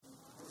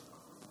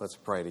Let's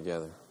pray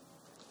together.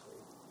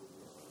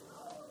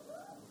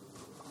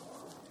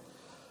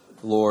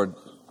 Lord,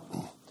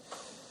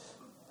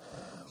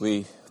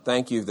 we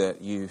thank you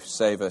that you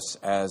save us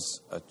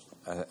as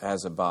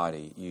a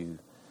body. You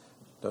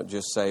don't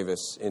just save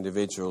us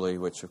individually,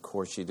 which of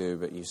course you do,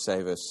 but you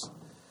save us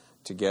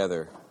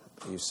together.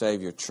 You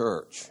save your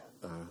church.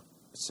 It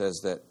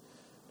says that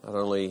not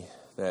only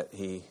that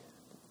he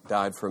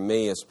died for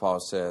me, as Paul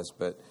says,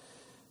 but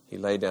he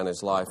laid down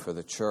his life for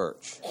the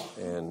church.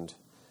 And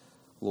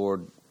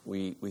Lord,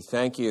 we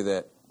thank you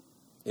that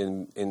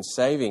in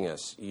saving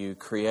us, you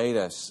create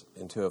us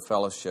into a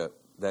fellowship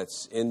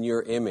that's in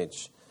your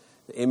image,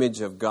 the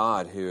image of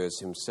God who is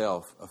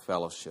himself a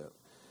fellowship.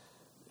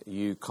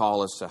 You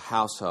call us a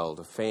household,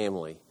 a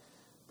family,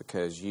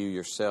 because you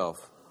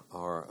yourself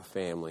are a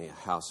family,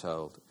 a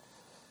household.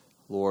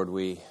 Lord,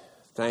 we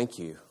thank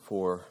you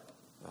for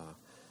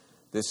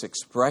this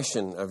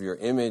expression of your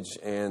image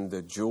and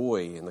the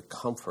joy and the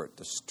comfort,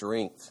 the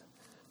strength,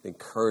 the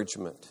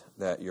encouragement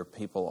that your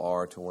people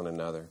are to one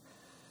another.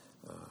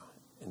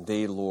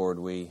 Indeed, Lord,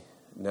 we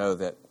know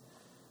that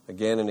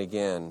again and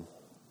again,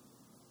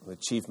 the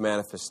chief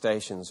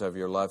manifestations of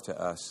your love to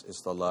us is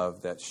the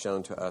love that's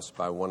shown to us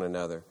by one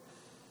another.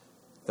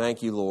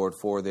 Thank you, Lord,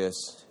 for this,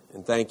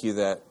 and thank you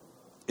that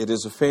it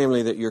is a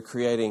family that you're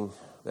creating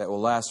that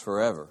will last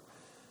forever.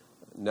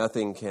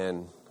 Nothing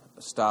can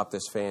stop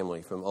this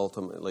family from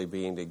ultimately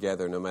being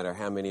together, no matter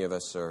how many of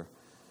us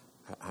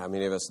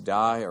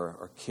die or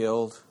are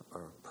killed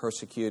or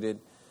persecuted.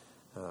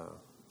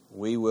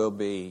 We will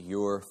be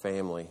your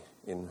family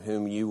in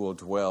whom you will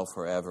dwell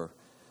forever,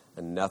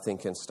 and nothing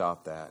can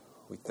stop that.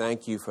 We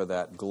thank you for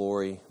that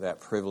glory, that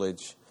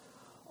privilege,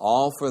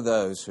 all for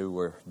those who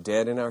were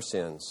dead in our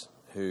sins,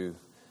 who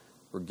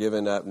were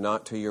given up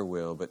not to your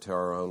will, but to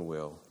our own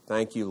will.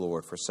 Thank you,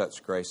 Lord, for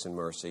such grace and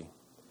mercy.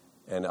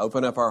 And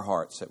open up our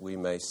hearts that we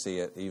may see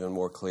it even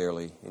more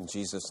clearly. In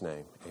Jesus'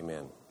 name,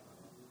 amen.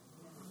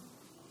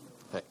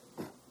 Hey.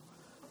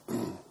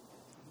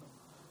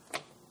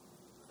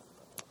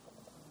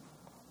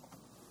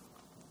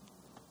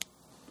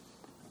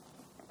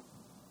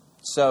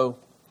 So,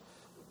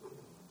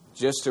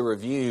 just to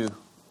review,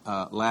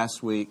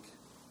 last week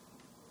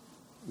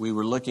we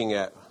were looking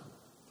at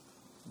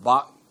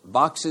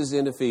boxes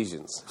in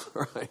Ephesians,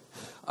 right?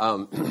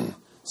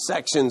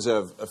 Sections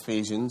of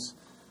Ephesians.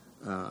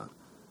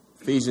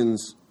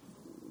 Ephesians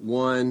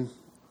 1,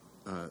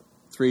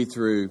 3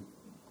 through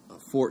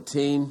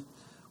 14,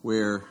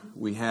 where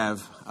we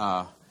have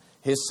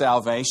his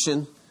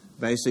salvation,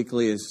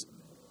 basically is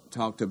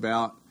talked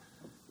about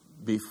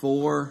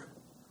before,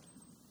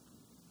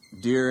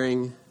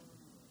 during,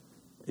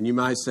 and you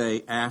might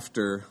say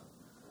after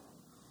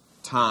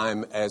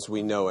time as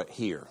we know it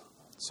here.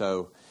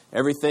 So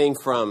everything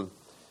from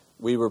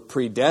we were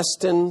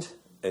predestined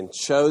and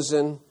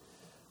chosen,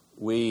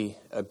 we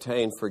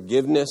obtained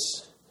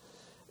forgiveness,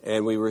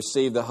 and we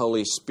received the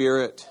Holy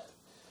Spirit.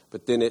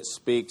 But then it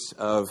speaks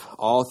of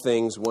all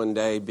things one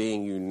day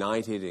being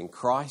united in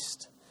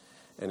Christ,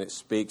 and it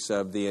speaks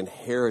of the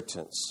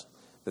inheritance,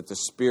 that the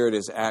Spirit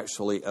is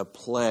actually a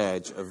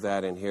pledge of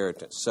that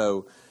inheritance.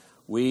 So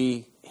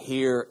we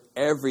hear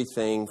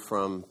everything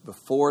from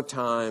before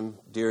time,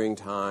 during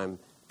time,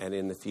 and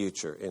in the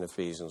future in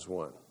Ephesians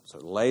 1. So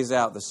it lays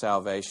out the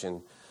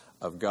salvation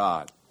of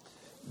God.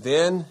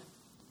 Then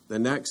the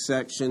next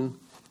section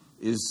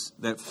is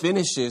that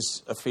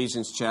finishes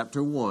Ephesians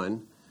chapter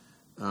 1.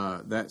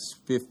 That's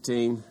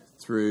 15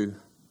 through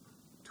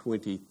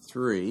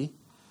 23,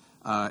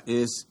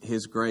 is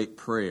his great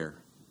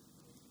prayer.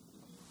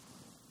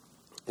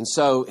 And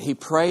so he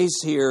prays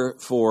here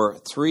for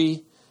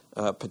three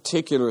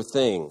particular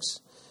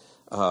things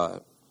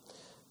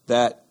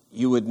that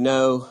you would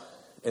know,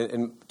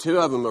 and two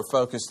of them are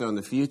focused on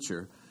the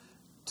future,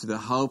 to the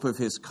hope of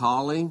his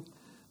calling,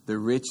 the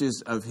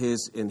riches of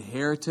his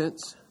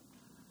inheritance,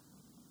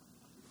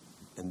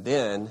 and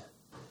then,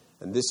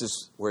 and this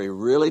is where he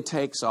really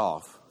takes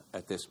off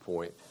at this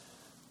point,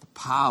 the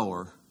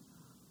power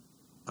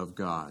of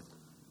God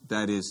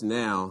that is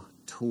now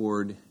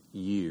toward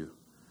you.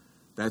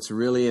 That's a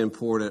really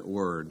important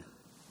word,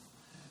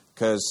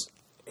 because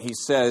he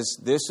says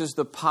this is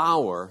the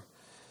power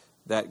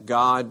that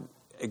God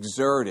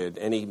exerted,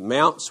 and he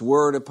mounts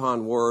word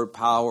upon word,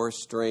 power,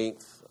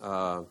 strength,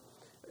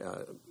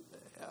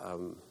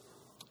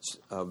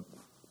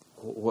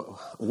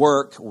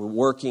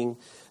 working.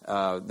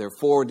 There are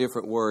four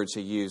different words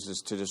he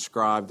uses to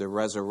describe the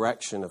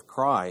resurrection of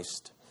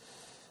Christ.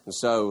 And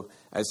so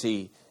as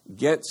he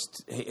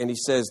gets, and he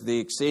says, the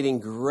exceeding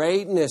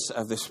greatness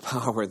of this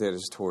power that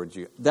is toward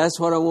you. That's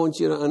what I want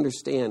you to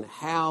understand.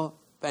 How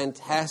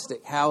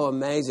fantastic, how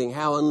amazing,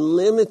 how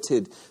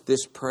unlimited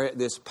this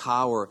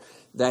power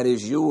that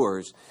is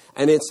yours.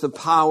 And it's the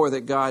power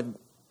that God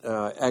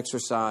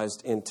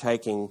exercised in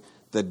taking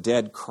the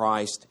dead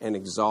Christ and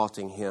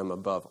exalting him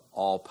above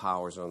all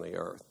powers on the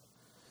earth.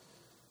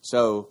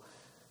 So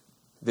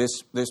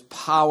this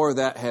power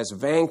that has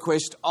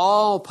vanquished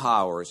all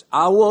powers,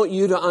 I want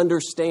you to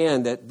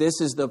understand that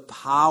this is the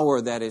power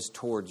that is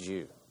towards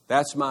you.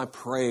 That's my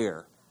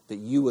prayer, that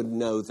you would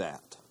know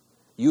that.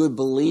 You would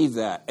believe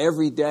that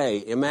every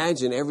day.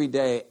 Imagine every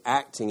day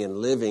acting and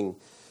living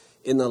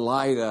in the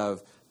light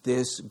of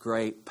this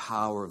great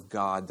power of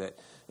God that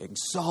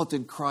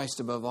exalted Christ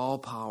above all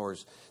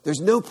powers.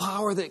 There's no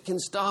power that can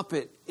stop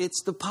it.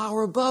 It's the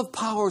power above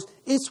powers.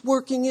 It's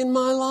working in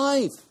my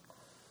life.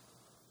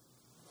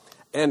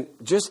 And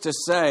just to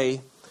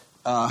say,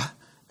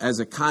 as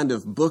a kind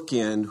of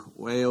bookend,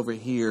 way over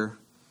here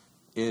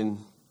in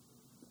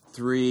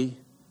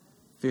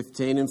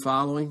 3:15 and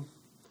following,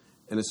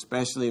 and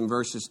especially in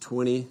verses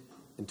 20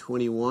 and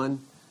 21,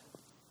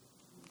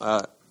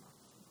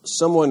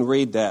 someone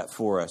read that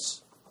for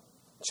us.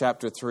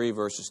 Chapter 3,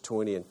 verses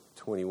 20 and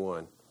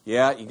 21.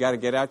 Yeah, you got to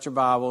get out your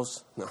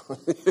Bibles. No.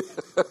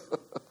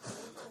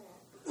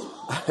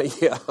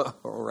 Yeah,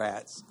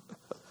 rats.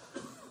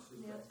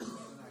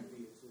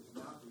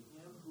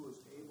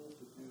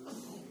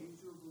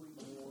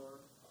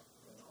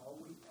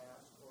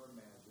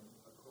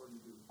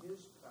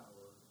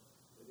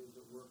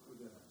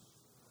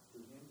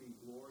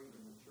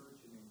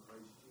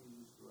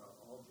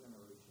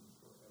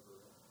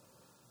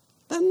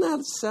 Doesn't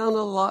that sound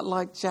a lot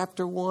like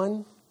chapter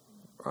 1,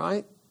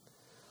 right?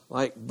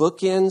 Like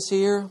bookends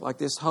here, like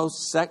this whole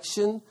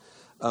section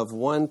of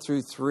 1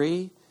 through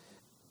 3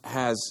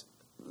 has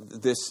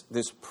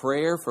this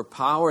prayer for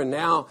power. And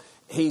now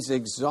he's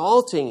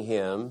exalting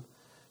him.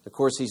 Of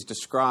course, he's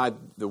described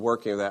the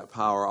working of that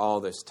power all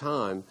this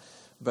time.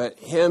 But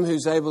him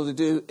who's able to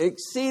do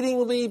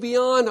exceedingly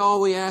beyond all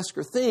we ask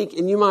or think.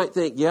 And you might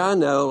think, yeah, I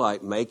know,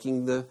 like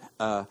making the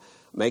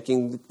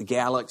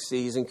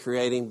galaxies and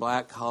creating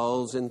black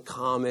holes and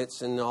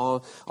comets and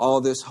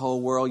all this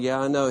whole world. Yeah,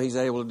 I know he's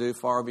able to do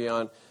far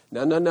beyond.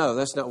 No,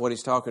 that's not what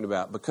he's talking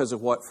about. Because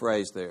of what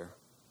phrase there?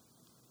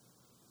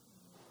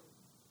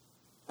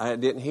 I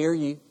didn't hear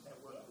you.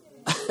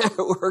 At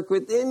work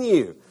within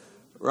you,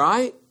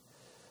 right?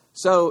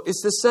 So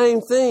it's the same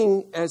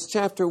thing as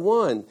chapter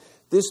 1.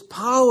 This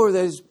power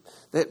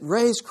that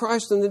raised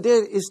Christ from the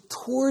dead is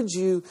towards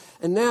you.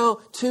 And now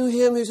to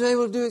him who's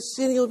able to do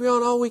exceedingly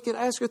beyond all we can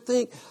ask or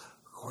think,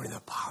 according to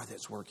the power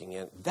that's working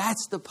in.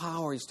 That's the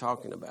power he's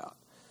talking about.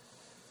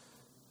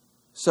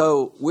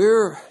 So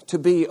we're to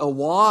be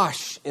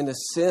awash in a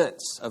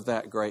sense of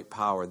that great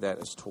power that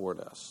is toward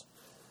us.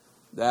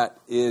 That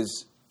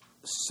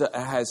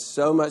has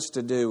so much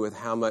to do with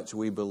how much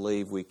we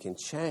believe we can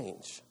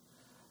change.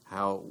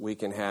 How we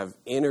can have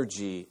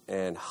energy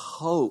and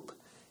hope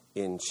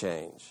in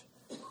change.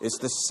 It's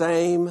the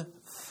same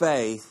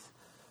faith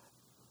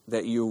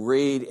that you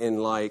read in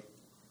like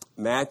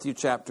Matthew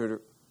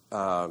chapter 8,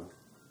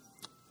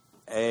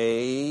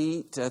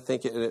 I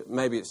think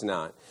maybe it's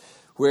 9,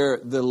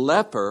 where the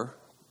leper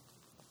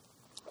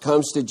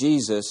comes to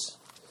Jesus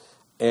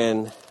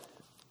and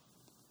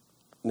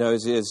no,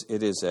 it is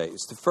 8.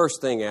 It's the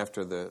first thing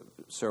after the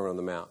Sermon on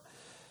the Mount.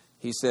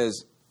 He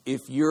says,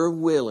 if you're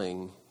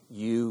willing,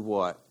 you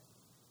what?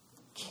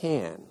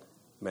 Can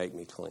make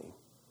me clean.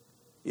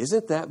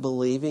 Isn't that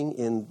believing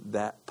in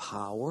that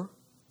power,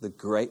 the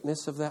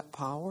greatness of that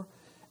power?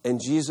 And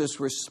Jesus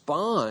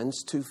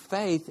responds to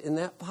faith in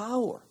that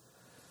power.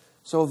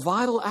 So a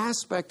vital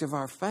aspect of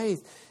our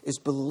faith is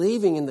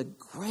believing in the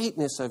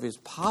greatness of his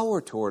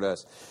power toward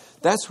us.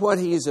 That's what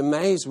he is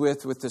amazed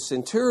with the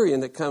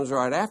centurion that comes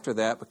right after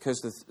that, because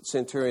the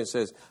centurion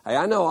says, hey,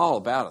 I know all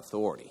about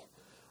authority.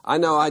 I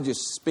know I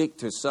just speak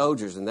to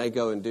soldiers and they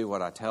go and do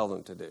what I tell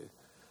them to do.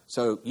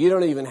 So you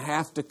don't even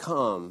have to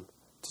come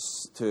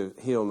to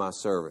heal my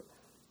servant.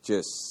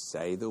 Just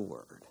say the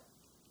word.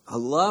 I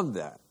love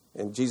that.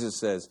 And Jesus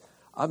says,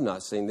 I've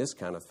not seen this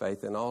kind of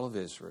faith in all of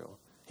Israel.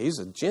 He's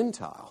a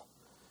Gentile.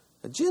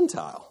 A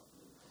Gentile.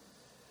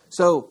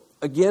 So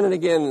again and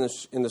again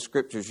in the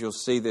Scriptures, you'll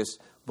see this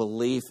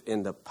belief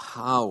in the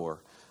power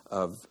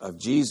of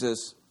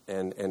Jesus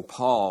and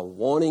Paul,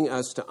 wanting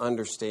us to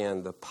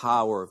understand the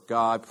power of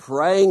God,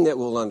 praying that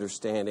we'll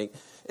understand it,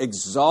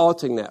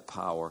 exalting that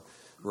power,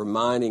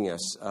 reminding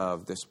us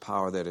of this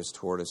power that is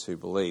toward us who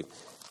believe.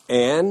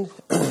 And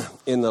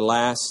in the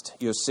last,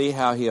 you'll see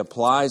how he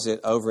applies it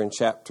over in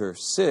chapter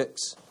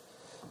 6,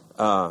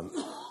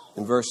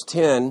 in verse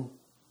 10,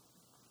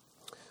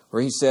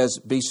 where he says,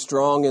 be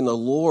strong in the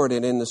Lord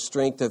and in the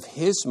strength of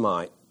his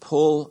might.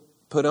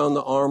 Put on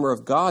the armor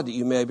of God that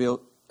you may be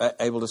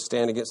able to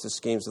stand against the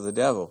schemes of the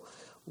devil.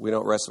 We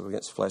don't wrestle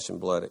against flesh and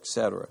blood,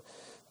 etc.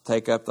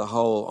 Take up the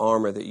whole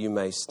armor that you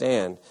may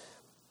stand.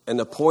 And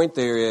the point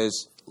there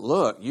is,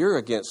 look, you're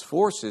against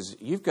forces.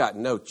 You've got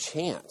no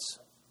chance.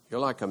 You're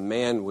like a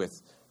man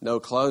with no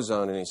clothes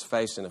on and he's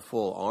facing a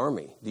full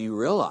army. Do you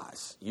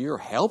realize you're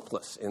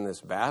helpless in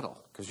this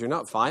battle? Because you're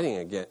not fighting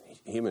against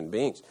human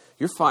beings.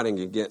 You're fighting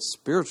against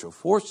spiritual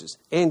forces,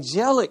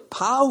 angelic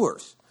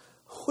powers.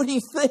 What do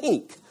you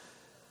think?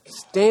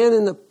 Stand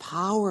in the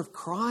power of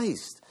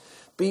Christ.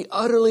 Be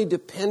utterly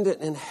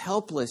dependent and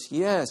helpless,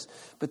 yes,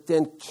 but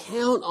then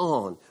count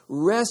on,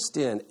 rest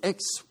in,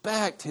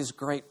 expect his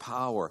great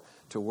power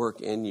to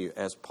work in you,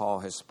 as Paul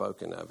has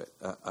spoken of it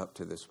up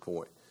to this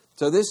point.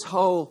 So this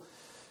whole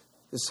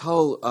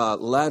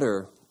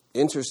letter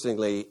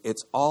interestingly,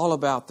 it's all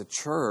about the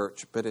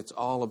church, but it's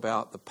all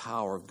about the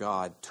power of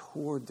God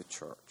toward the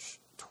church,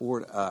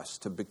 toward us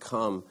to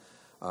become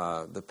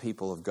the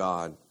people of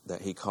God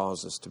that He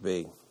calls us to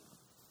be.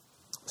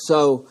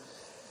 So,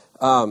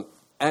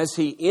 as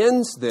he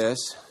ends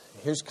this,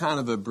 here's kind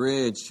of a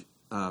bridge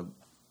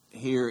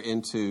here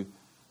into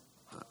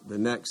the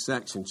next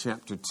section,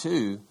 chapter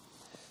 2.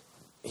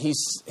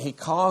 He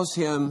calls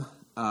him,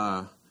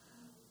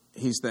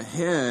 he's the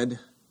head.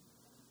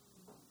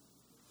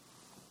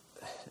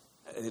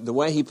 The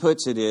way he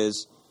puts it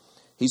is,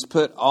 he's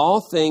put all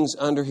things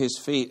under his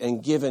feet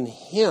and given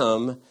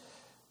him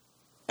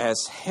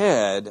as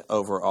head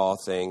over all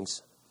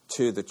things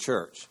to the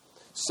church.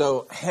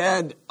 So,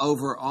 head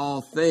over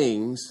all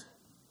things,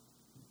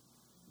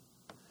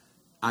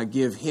 I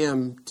give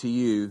him to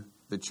you,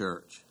 the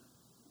church.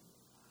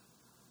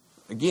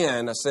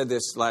 Again, I said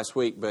this last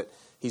week, but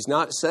he's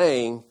not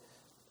saying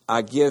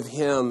I give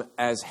him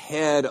as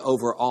head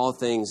over all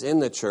things in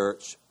the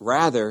church.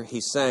 Rather,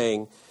 he's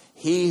saying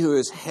he who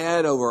is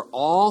head over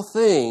all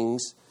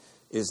things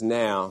is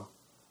now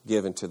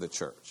given to the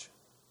church.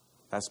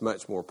 That's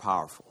much more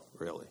powerful,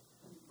 really.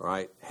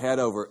 Right? Head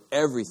over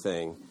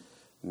everything.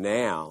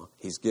 Now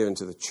he's given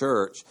to the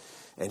church.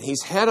 And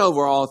he's head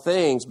over all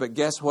things, but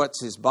guess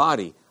what's his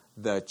body?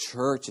 The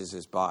church is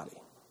his body.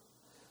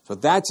 So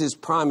that's his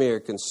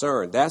primary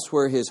concern. That's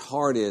where his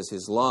heart is,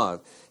 his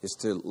love, is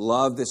to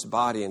love this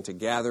body and to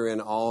gather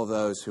in all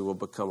those who will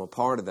become a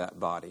part of that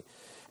body.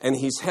 And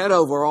he's head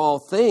over all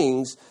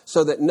things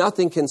so that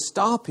nothing can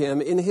stop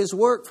him in his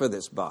work for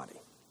this body.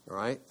 All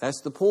right?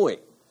 That's the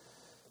point.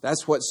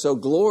 That's what's so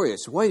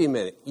glorious. Wait a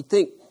minute.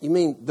 You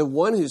mean the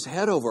one who's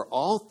head over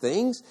all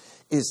things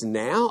is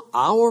now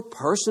our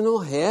personal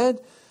head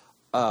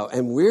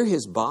and we're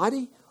his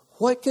body?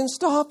 What can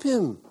stop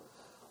him?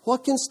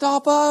 What can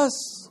stop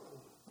us?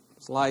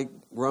 It's like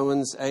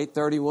Romans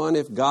 8:31,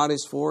 if God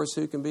is for us,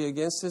 who can be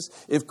against us?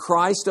 If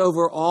Christ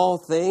over all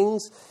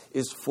things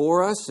is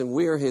for us and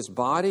we are his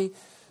body,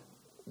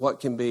 what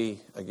can be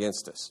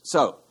against us?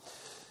 So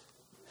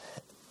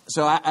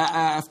I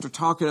after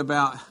talking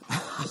about,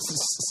 I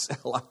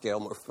sound like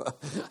Elmer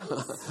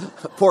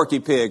Porky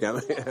Pig. I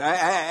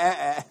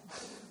mean,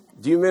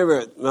 do you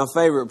remember my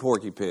favorite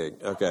Porky Pig?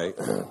 Okay,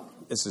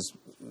 this is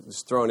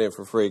thrown in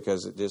for free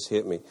because it just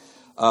hit me.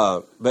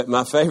 But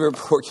my favorite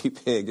Porky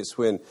Pig is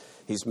when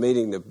he's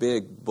meeting the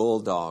big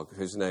bulldog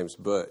whose name's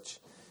Butch.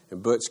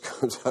 And Butch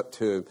comes up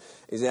to him.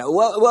 He's like,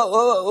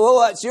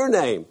 what's your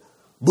name?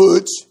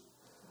 Butch.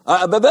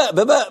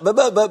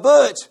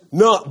 Butch.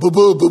 Not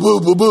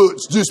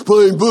Butch, just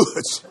plain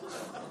Butch.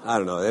 I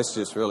don't know. That's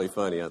just really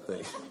funny, I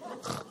think.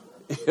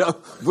 You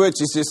know, Butch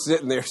is just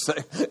sitting there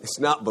saying, it's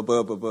not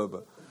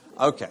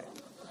Okay.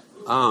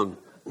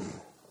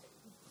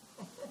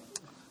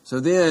 So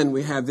then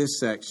we have this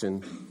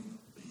section,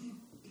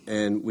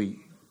 and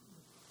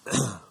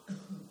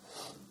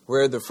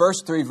where the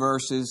first 3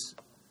 verses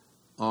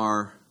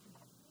are,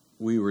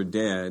 we were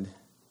dead,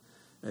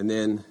 and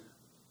then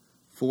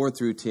 4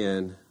 through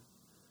 10,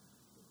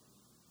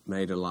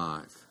 made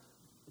alive.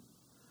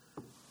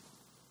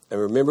 And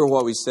remember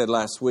what we said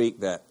last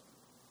week, that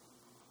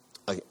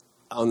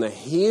on the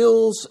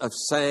heels of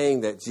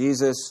saying that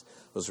Jesus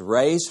was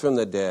raised from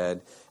the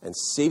dead and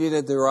seated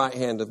at the right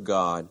hand of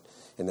God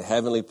in the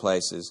heavenly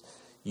places,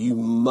 we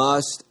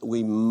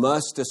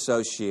must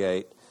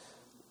associate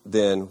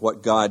then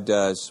what God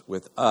does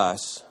with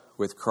us,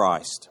 with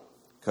Christ.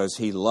 Because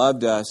he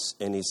loved us,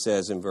 and he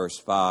says in verse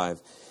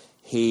 5,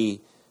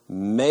 he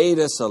made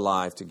us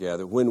alive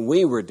together when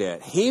we were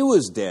dead. He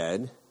was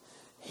dead.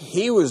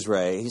 He was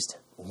raised.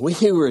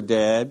 We were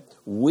dead.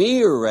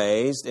 We were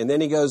raised. And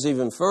then he goes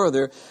even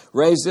further,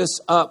 raised us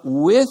up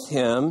with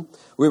him.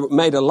 We were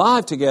made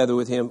alive together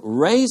with him,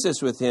 raised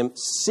us with him,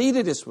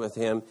 seated us with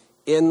him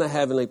in the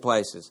heavenly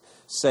places.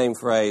 Same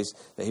phrase,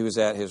 that he was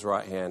at his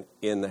right hand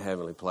in the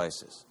heavenly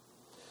places.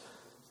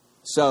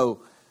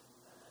 So,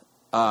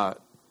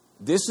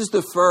 this is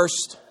the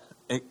first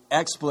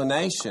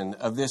explanation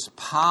of this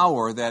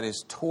power that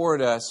is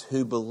toward us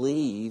who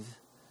believe,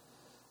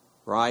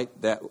 right,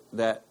 that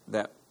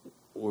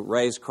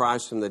raised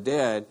Christ from the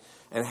dead.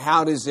 And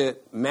how does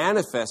it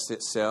manifest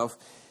itself?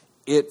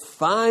 It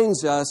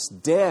finds us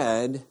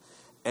dead,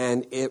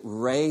 and it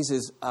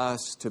raises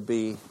us to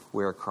be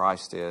where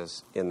Christ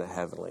is in the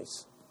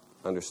heavenlies.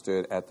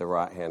 Understood, at the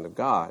right hand of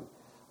God.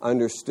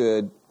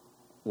 Understood,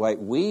 wait,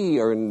 we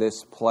are in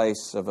this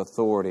place of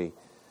authority.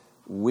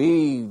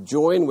 We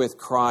join with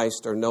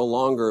Christ, are no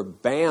longer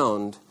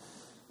bound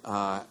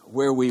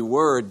where we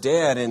were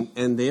dead.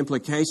 And the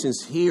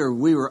implications here,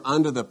 we were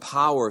under the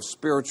power of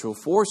spiritual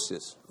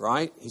forces,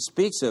 right? He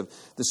speaks of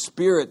the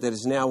spirit that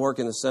is now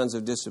working the sons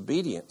of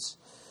disobedience.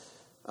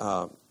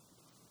 And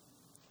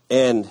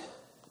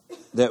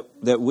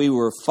that we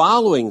were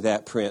following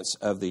that prince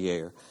of the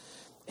air.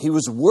 He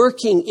was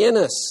working in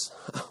us.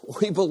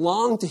 We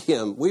belonged to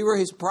him. We were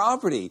his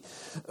property.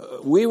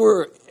 We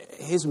were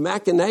his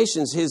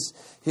machinations.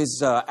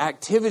 His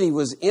activity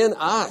was in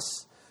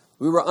us.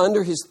 We were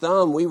under his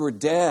thumb. We were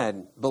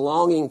dead,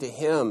 belonging to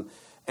him.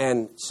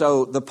 And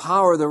so the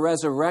power of the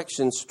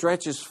resurrection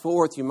stretches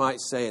forth, you might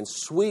say, and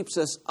sweeps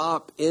us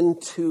up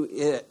into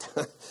it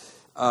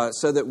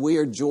so that we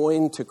are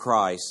joined to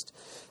Christ.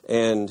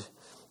 And,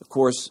 of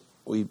course,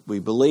 we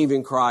believe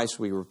in Christ,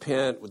 we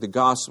repent with the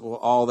gospel,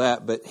 all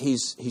that, but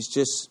he's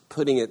just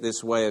putting it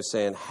this way of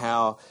saying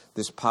how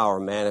this power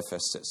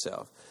manifests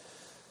itself.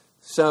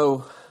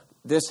 So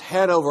this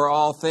head over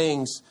all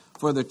things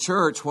for the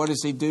church, what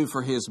does he do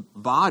for his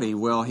body?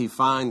 Well, he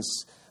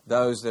finds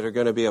those that are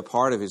going to be a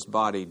part of his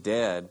body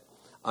dead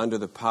under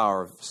the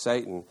power of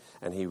Satan,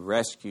 and he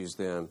rescues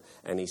them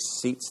and he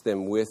seats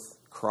them with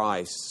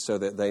Christ so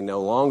that they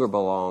no longer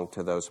belong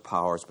to those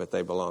powers, but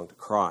they belong to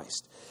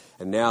Christ.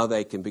 And now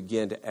they can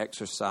begin to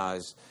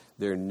exercise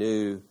their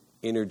new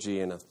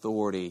energy and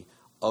authority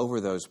over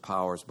those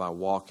powers by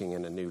walking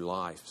in a new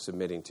life,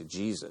 submitting to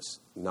Jesus,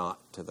 not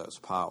to those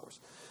powers.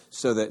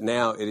 So that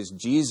now it is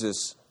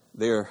Jesus.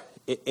 They're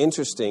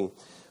interesting.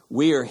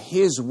 We are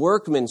his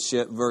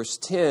workmanship, verse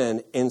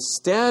 10,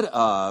 instead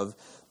of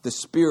the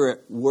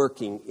Spirit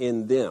working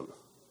in them.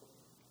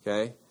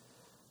 Okay?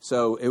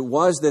 So it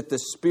was that the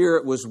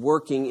Spirit was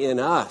working in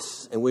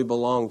us and we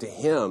belong to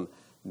him.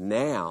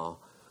 Now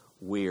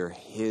we are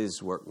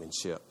his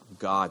workmanship,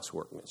 God's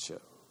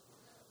workmanship.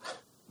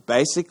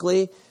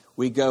 Basically,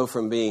 we go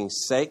from being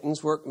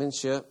Satan's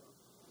workmanship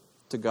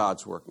to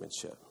God's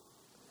workmanship.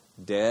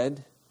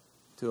 Dead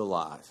to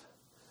alive.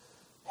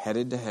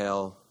 Headed to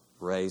hell,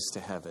 raised to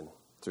heaven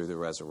through the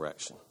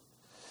resurrection.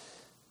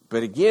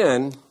 But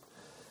again,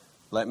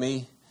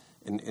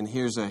 and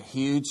here's a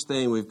huge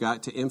thing we've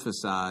got to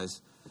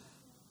emphasize.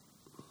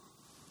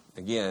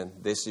 Again,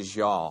 this is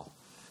y'all.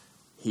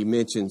 He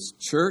mentions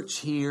church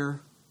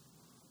here,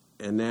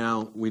 and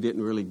now we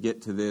didn't really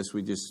get to this.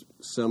 We just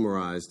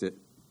summarized it.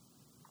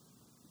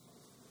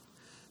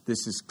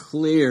 This is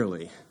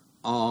clearly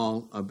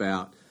all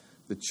about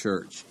the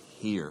church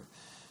here.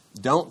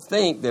 Don't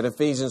think that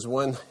Ephesians 2,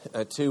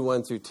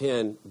 1 through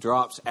 10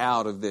 drops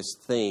out of this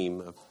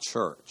theme of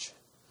church.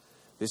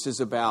 This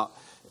is about,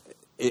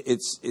 it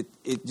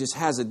just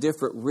has a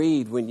different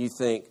read when you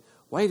think,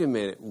 wait a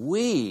minute,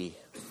 we,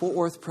 Fort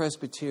Worth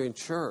Presbyterian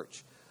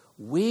Church,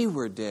 we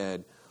were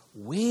dead,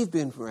 we've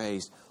been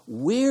raised,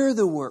 we're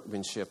the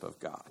workmanship of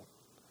God.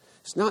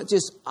 It's not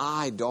just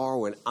I,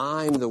 Darwin,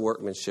 I'm the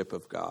workmanship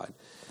of God.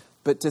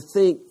 But to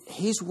think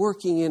he's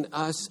working in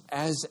us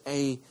as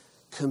a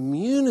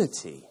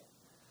community,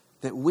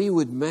 that we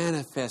would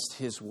manifest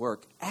his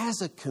work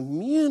as a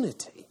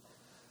community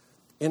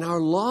in our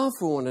love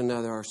for one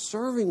another, our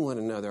serving one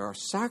another, our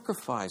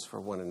sacrifice for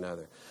one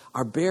another,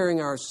 our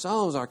bearing our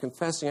souls, our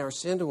confessing our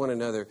sin to one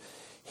another.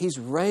 He's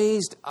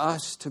raised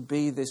us to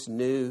be this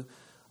new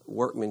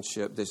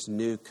workmanship, this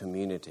new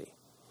community.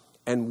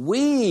 And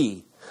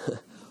we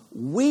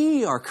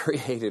are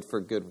created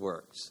for good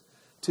works,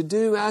 to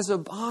do as a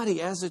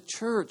body, as a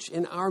church,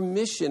 in our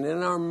mission,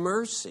 in our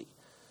mercy.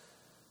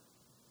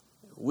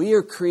 We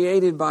are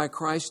created by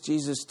Christ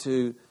Jesus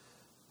to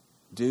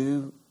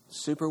do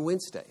Super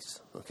Wednesdays,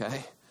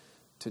 okay?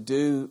 To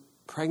do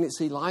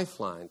Pregnancy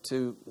Lifeline,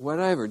 to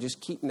whatever. Just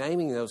keep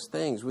naming those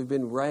things. We've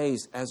been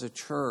raised as a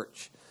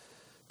church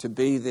to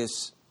be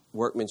this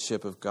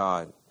workmanship of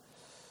God.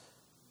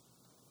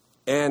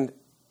 And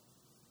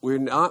we're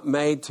not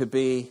made to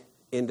be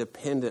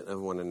independent of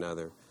one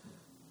another.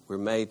 We're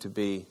made to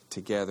be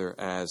together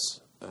as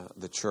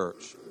the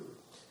church.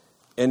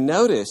 And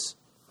notice,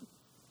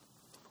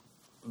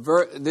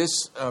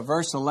 verse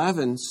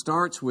 11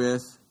 starts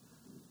with,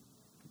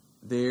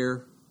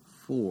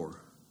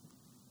 therefore.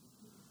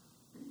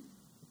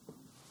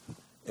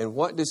 And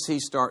what does he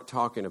start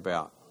talking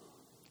about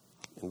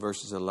in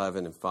verses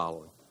 11 and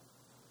following?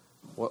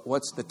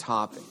 What's the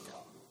topic?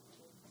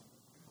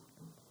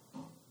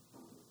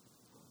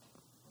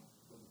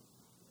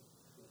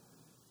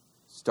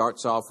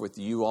 Starts off with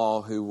you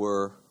all who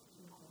were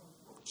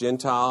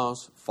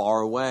Gentiles,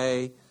 far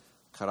away,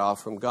 cut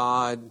off from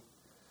God.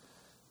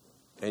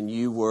 And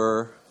you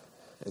were,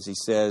 as he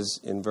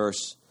says in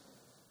verse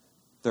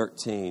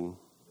 13,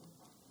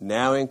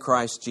 now in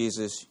Christ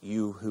Jesus,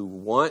 you who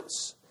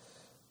once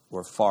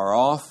were far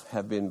off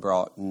have been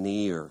brought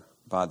near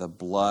by the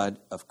blood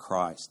of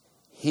Christ.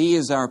 He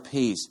is our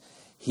peace.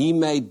 He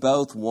made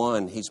both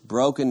one. He's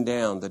broken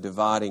down the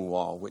dividing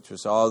wall, which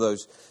was all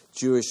those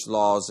Jewish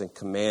laws and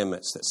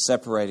commandments that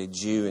separated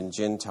Jew and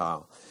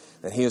Gentile.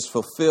 And he has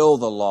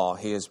fulfilled the law.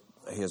 He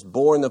has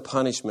borne the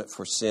punishment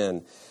for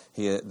sin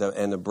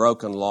and the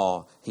broken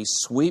law. He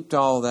swept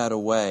all that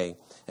away.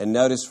 And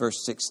notice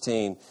verse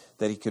 16,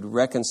 that he could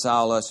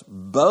reconcile us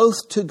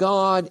both to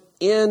God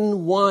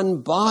in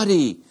one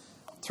body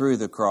through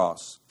the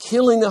cross,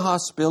 killing the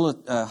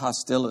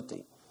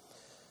hostility.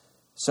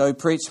 So he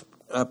preached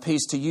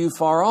peace to you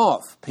far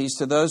off, peace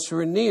to those who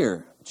are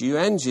near, Jew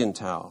and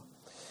Gentile.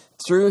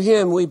 Through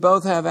him we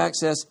both have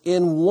access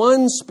in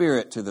one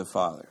spirit to the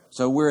Father.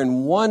 So we're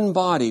in one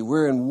body,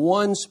 we're in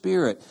one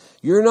spirit.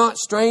 You're not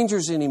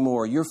strangers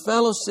anymore. You're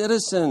fellow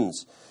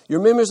citizens. You're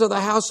members of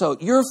the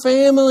household. You're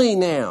family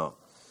now.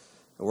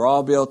 And we're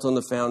all built on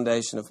the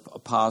foundation of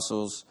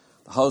apostles.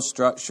 The whole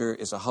structure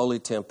is a holy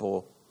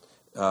temple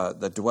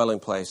the dwelling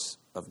place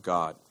of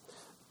God.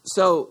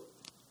 So,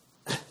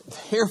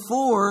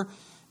 therefore,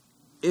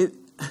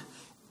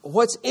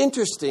 what's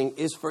interesting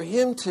is for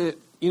him to,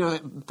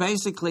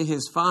 basically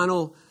his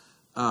final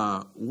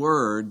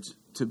words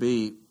to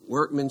be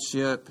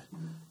workmanship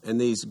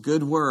and these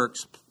good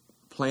works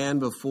planned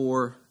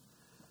before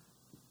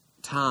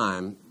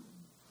time,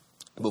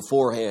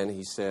 beforehand,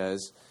 he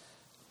says,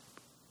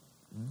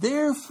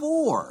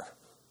 therefore,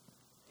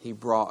 he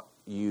brought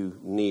you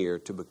near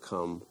to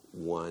become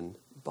one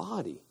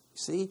body.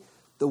 See,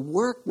 the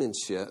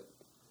workmanship,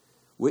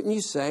 wouldn't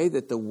you say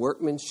that the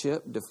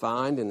workmanship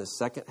defined in the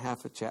second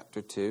half of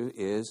chapter 2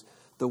 is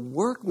the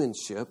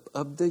workmanship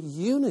of the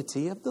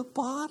unity of the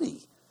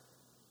body?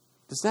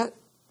 Does that,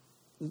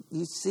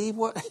 you see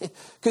what?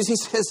 Because he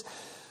says,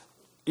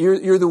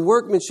 you're the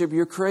workmanship,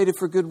 you're created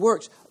for good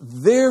works.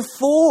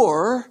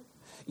 Therefore,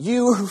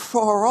 you are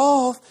far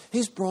off.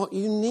 He's brought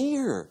you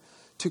near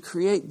to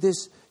create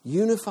this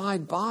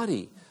unified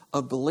body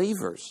of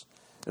believers.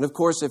 And of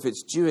course, if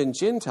it's Jew and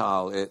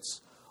Gentile,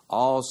 it's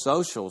all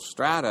social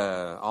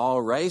strata,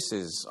 all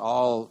races,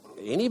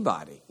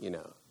 anybody,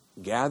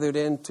 gathered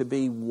in to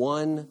be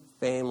one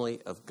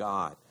family of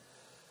God.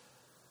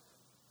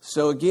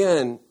 So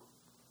again,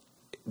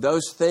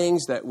 those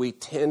things that we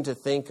tend to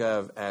think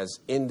of as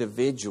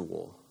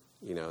individual,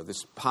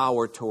 this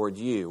power toward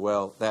you,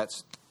 well,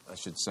 that's, I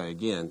should say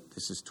again,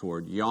 this is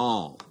toward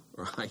y'all,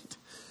 right?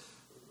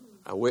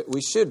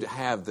 We should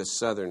have the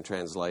Southern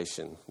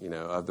translation,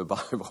 of the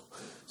Bible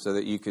so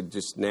that you could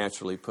just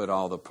naturally put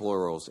all the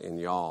plurals in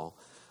y'all.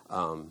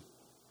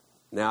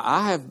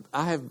 Now,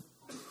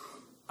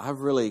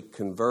 I've really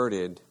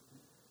converted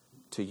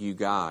to you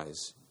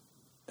guys.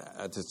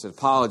 It's an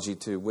apology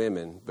to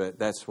women, but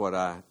that's what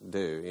I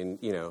do.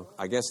 And,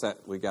 I guess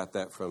that we got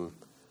that from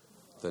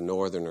the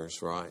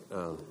Northerners, right?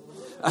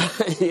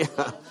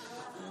 Yeah.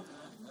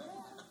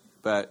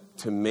 But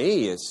to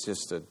me, it's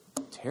just a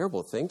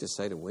terrible thing to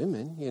say to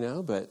women,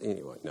 But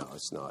anyway, no,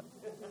 it's not.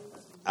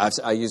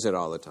 I use it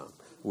all the time.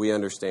 We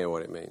understand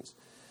what it means.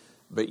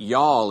 But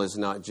y'all is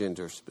not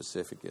gender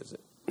specific, is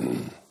it?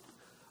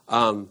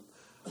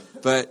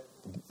 But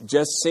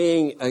just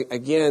seeing,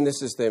 again,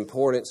 this is the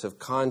importance of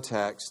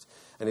context,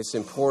 and it's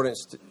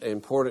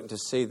important to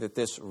see that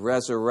this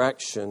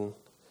resurrection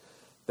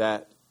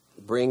that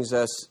brings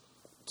us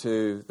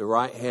to the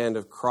right hand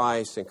of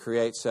Christ and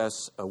creates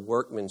us a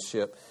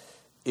workmanship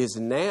is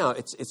now,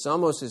 it's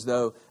almost as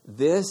though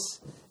this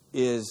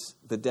is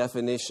the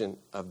definition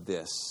of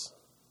this.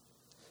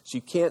 So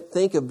you can't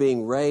think of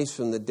being raised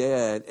from the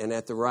dead and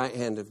at the right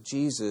hand of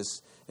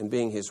Jesus and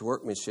being his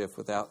workmanship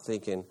without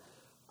thinking,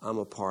 I'm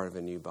a part of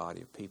a new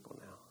body of people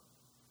now.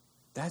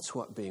 That's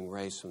what being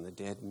raised from the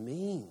dead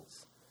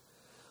means.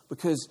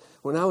 Because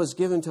when I was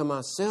given to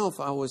myself,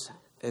 I was,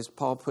 as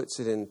Paul puts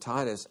it in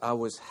Titus, I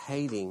was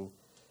hating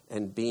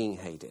and being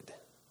hated.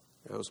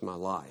 That was my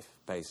life,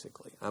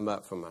 basically. I'm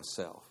up for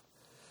myself.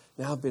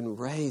 Now I've been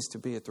raised to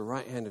be at the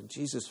right hand of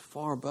Jesus,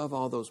 far above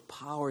all those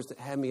powers that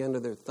had me under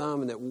their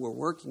thumb and that were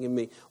working in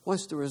me.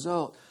 What's the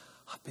result?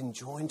 I've been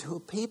joined to a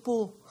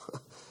people.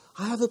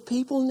 I have a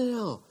people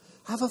now.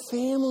 I have a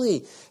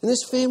family. And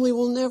this family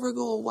will never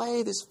go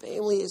away. This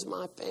family is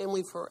my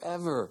family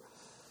forever.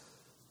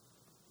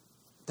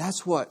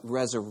 That's what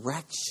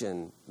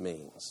resurrection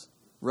means.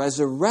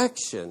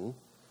 Resurrection,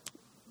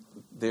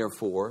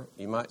 therefore,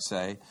 you might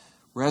say,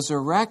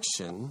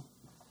 resurrection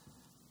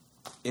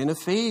in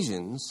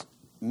Ephesians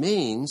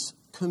means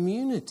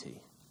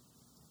community.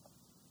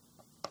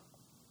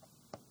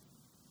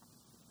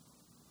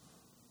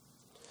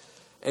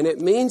 And it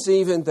means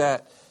even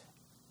that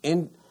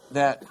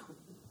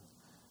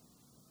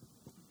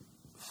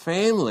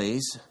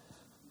families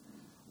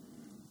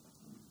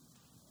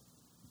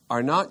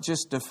are not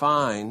just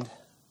defined,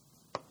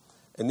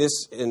 and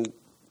this in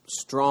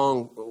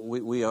strong,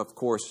 we of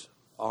course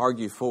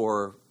argue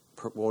for,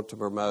 want to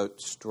promote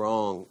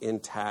strong,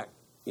 intact,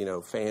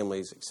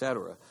 families,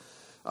 etc.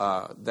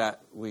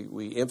 That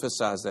we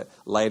emphasize that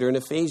later in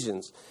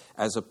Ephesians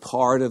as a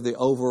part of the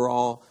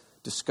overall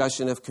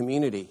discussion of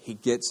community. He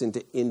gets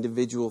into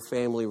individual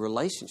family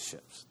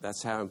relationships.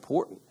 That's how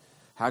important.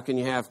 How can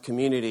you have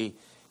community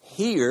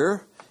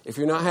here if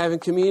you're not having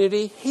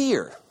community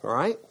here,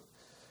 right?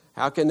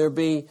 How can there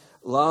be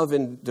love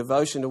and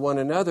devotion to one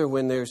another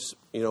when there's,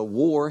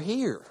 war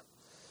here?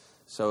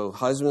 So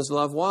husbands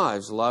love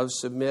wives, love,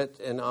 submit,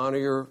 and honor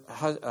your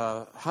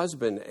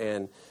husband,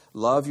 and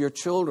love your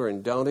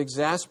children. Don't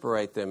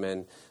exasperate them,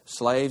 and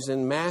slaves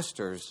and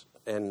masters,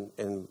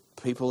 and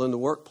people in the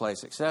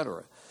workplace,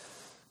 etc.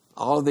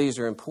 All of these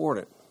are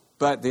important.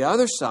 But the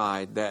other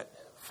side, that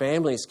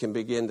families can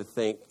begin to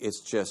think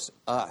it's just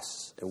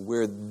us, and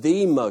we're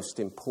the most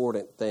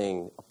important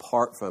thing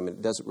apart from it.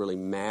 It doesn't really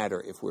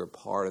matter if we're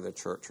part of the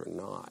church or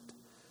not.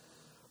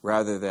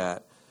 Rather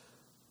that,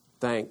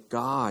 thank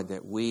God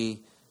that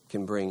we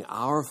can bring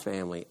our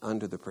family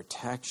under the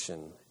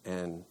protection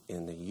and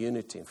in the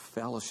unity and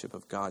fellowship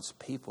of God's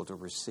people to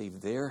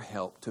receive their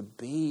help to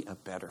be a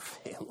better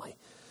family,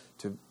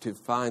 to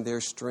find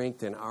their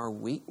strength in our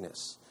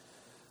weakness.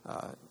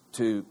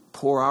 to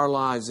pour our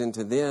lives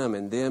into them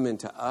and them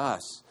into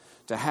us,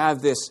 to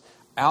have this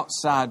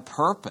outside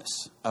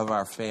purpose of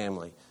our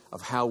family,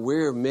 of how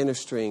we're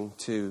ministering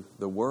to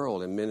the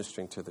world and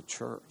ministering to the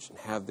church, and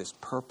have this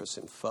purpose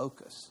and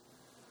focus.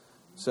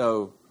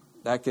 So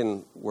that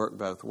can work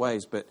both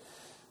ways. But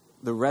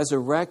the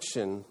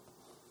resurrection,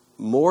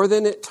 more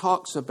than it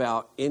talks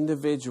about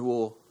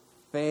individual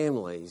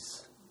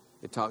families,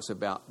 it talks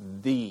about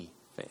the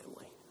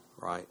family,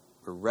 right?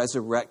 We're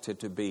resurrected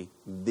to be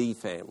the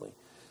family.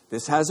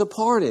 This has a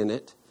part in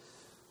it,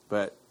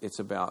 but it's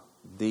about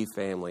the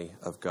family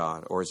of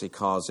God, or as he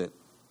calls it,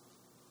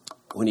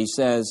 when he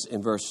says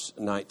in verse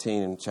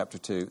 19 in chapter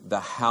 2, the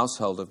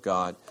household of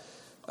God,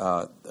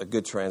 a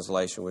good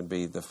translation would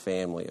be the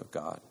family of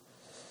God.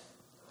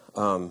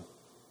 And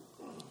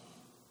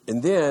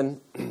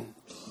then,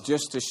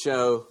 just to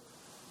show,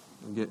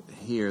 get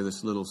here,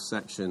 this little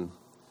section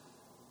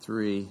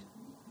 3,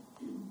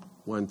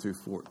 1 through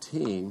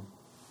 14,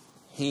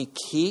 he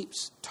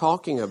keeps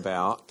talking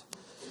about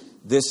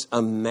this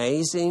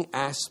amazing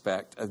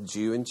aspect of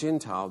Jew and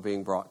Gentile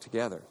being brought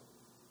together.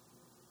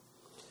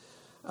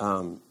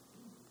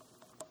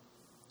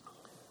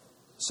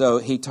 So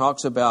he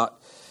talks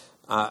about,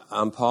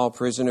 I'm Paul,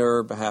 prisoner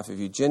on behalf of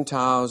you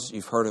Gentiles.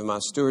 You've heard of my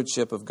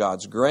stewardship of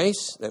God's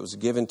grace that was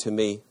given to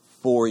me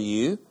for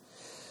you.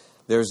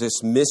 There's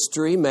this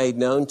mystery made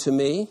known to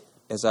me,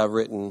 as I've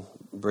written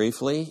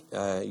briefly.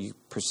 You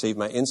perceive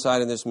my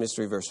insight in this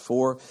mystery, verse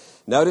 4.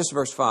 Notice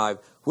verse 5,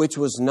 which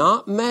was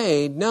not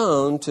made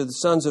known to the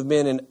sons of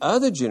men in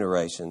other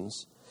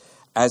generations,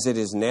 as it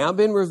has now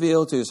been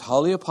revealed to his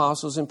holy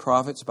apostles and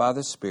prophets by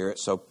the Spirit.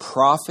 So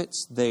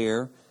prophets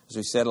there, as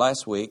we said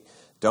last week,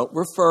 don't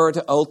refer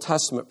to Old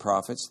Testament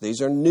prophets.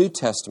 These are New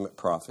Testament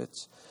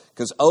prophets,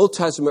 because Old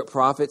Testament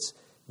prophets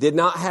did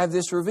not have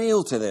this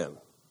revealed to them.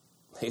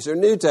 These are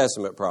New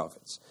Testament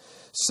prophets.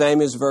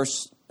 Same as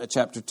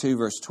chapter 2,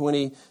 verse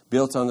 20,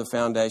 built on the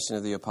foundation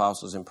of the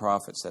apostles and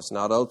prophets. That's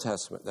not Old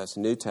Testament. That's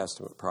New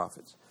Testament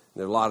prophets.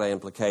 And there are a lot of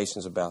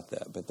implications about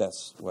that, but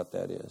that's what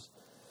that is.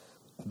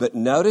 But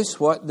notice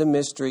what the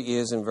mystery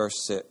is in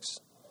verse 6.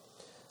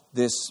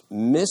 This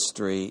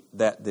mystery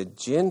that the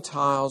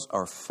Gentiles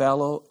are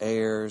fellow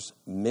heirs,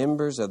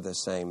 members of the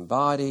same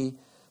body,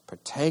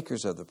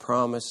 partakers of the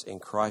promise in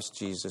Christ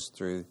Jesus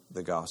through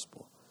the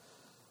gospel.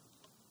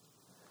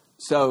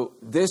 So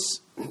this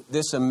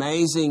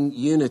amazing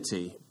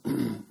unity,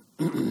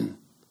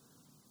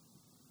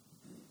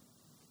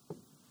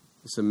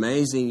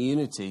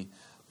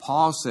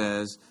 Paul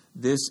says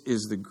this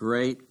is the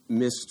great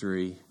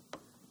mystery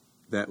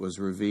that was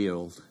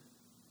revealed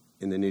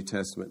in the New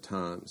Testament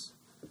times,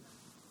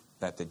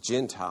 that the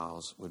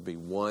Gentiles would be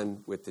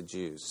one with the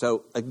Jews.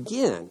 So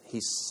again,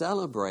 he's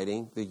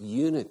celebrating the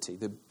unity,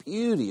 the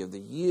beauty of the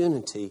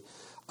unity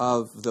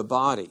of the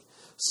body,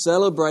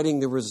 celebrating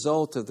the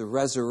result of the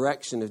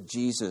resurrection of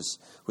Jesus,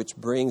 which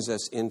brings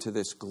us into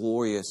this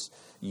glorious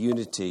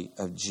unity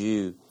of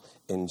Jew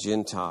and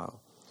Gentile.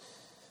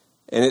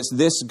 And it's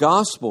this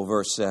gospel,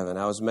 verse 7,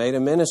 I was made a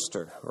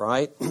minister,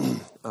 right?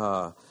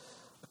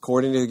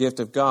 According to the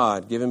gift of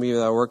God, given me by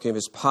the working of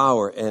his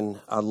power.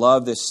 And I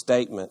love this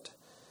statement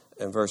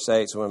in verse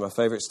 8. It's one of my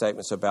favorite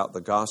statements about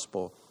the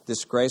gospel.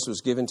 This grace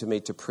was given to me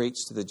to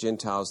preach to the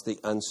Gentiles the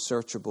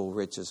unsearchable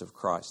riches of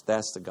Christ.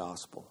 That's the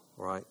gospel,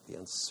 right? The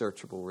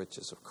unsearchable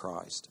riches of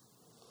Christ.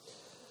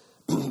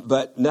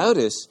 But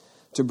notice,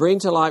 to bring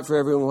to light for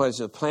everyone what is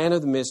the plan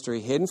of the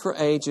mystery, hidden for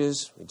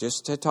ages, we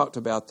just talked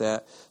about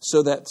that,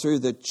 so that through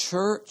the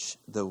church,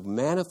 the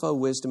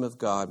manifold wisdom of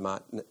God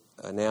might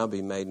now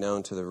be made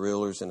known to the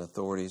rulers and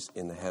authorities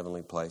in the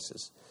heavenly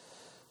places.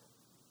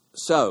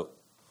 So,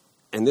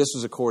 and this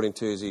was according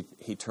to his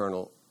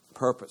eternal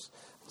purpose.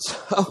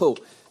 So,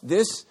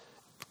 this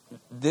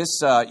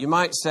you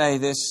might say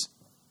this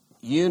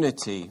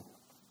unity,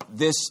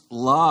 this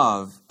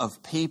love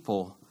of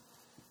people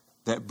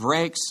that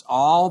breaks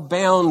all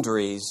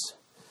boundaries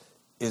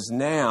is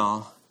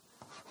now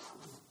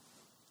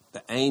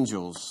the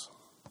angels,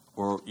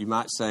 or you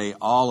might say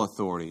all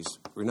authorities.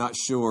 We're not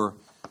sure,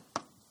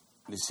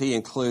 is he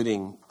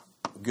including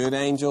good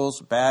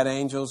angels, bad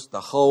angels,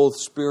 the whole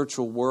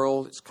spiritual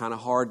world? It's kind of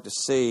hard to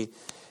see.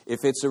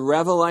 If it's a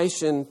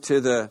revelation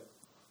to the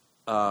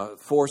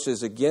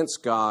forces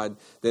against God,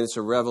 then it's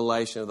a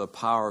revelation of the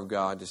power of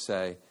God to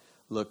say,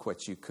 look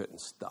what you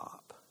couldn't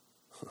stop.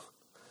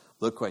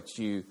 Look what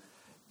you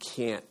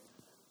can't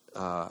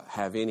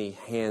have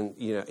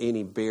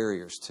any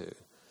barriers to.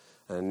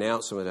 An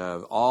announcement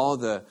of all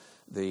the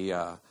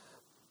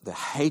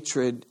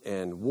hatred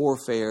and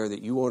warfare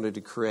that you wanted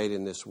to create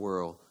in this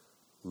world.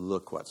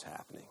 Look what's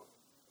happening.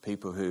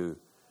 People who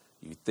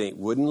you think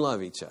wouldn't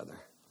love each other,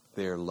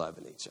 they're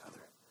loving each other.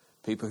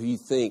 People who you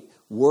think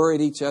were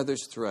at each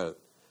other's throat,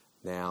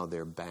 now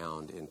they're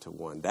bound into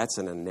one. That's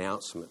an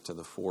announcement to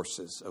the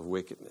forces of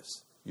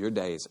wickedness. Your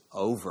day is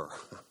over.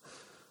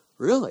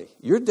 Really,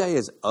 your day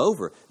is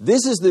over.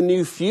 This is the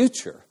new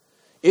future.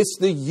 It's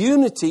the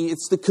unity,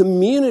 it's the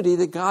community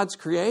that God's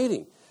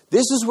creating.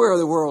 This is where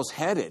the world's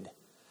headed,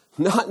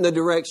 not in the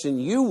direction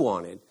you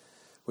wanted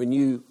when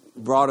you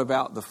brought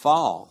about the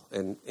fall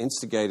and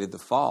instigated the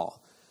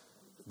fall.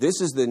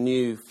 This is the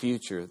new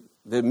future,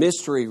 the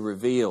mystery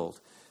revealed,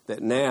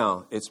 that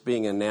now it's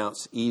being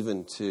announced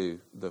even to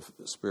the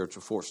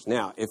spiritual forces.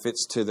 Now, if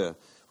it's to the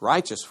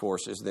righteous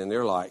forces, then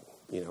they're like,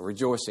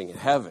 rejoicing in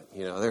heaven.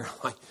 They're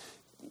like,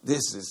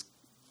 this is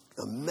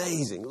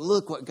amazing.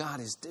 Look what God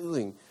is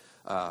doing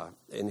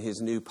in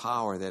His new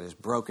power that is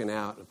broken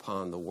out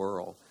upon the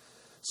world.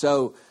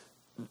 So,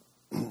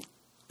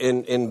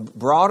 in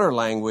broader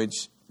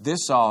language,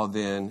 this all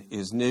then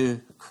is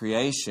new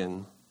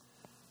creation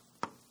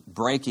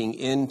breaking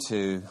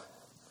into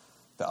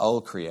the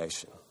old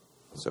creation.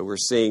 So we're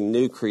seeing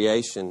new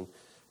creation.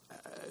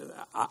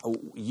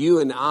 You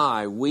and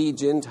I, we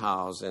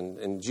Gentiles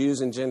and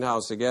Jews and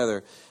Gentiles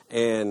together,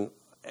 and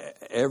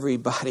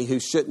everybody who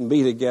shouldn't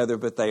be together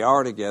but they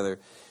are together,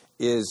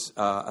 is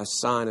a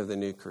sign of the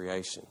new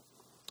creation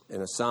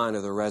and a sign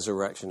of the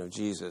resurrection of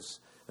Jesus,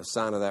 a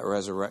sign of that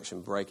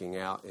resurrection breaking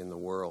out in the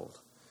world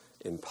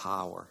in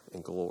power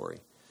and glory.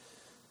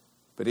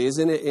 But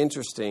isn't it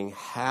interesting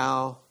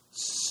how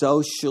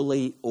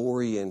socially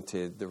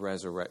oriented the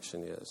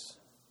resurrection is?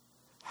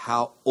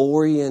 How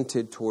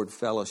oriented toward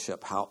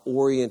fellowship, how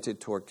oriented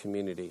toward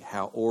community,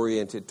 how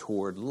oriented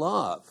toward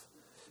love.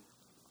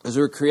 As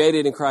we're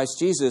created in Christ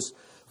Jesus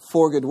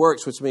for good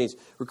works, which means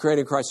we're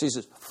created in Christ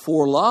Jesus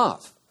for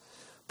love.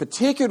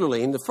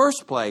 Particularly, in the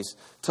first place,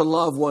 to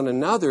love one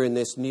another in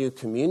this new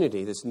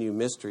community, this new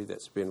mystery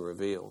that's been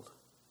revealed.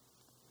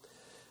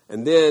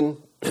 And then,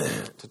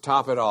 to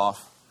top it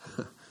off,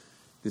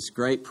 this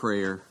great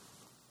prayer.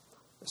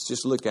 Let's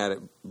just look at it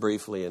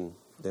briefly and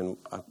then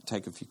I'll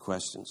take a few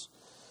questions.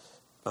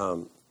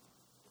 For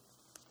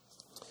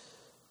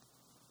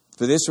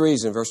this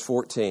reason, verse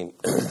 14,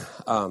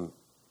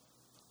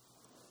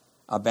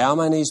 I bow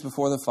my knees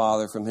before the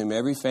Father, from whom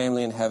every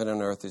family in heaven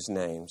and earth is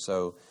named.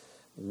 So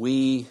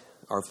we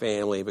are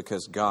family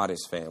because God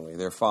is family.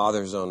 They're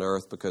fathers on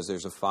earth because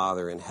there's a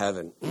Father in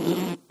heaven.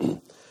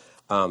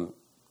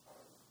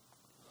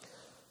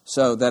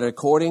 So that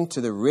according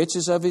to the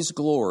riches of His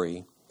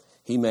glory,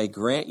 He may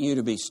grant you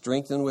to be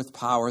strengthened with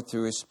power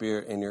through His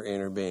Spirit in your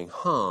inner being.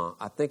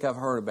 I think I've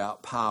heard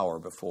about power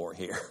before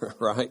here,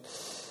 right?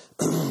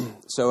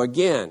 So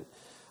again,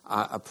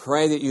 I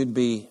pray that you'd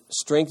be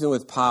strengthened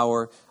with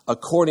power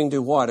according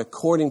to what?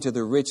 According to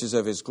the riches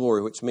of His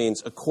glory, which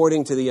means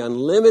according to the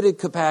unlimited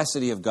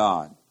capacity of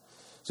God.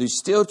 So He's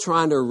still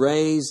trying to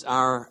raise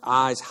our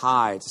eyes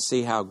high to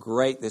see how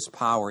great this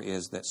power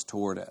is that's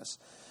toward us.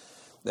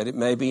 That it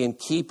may be in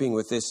keeping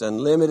with this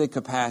unlimited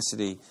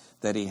capacity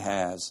that He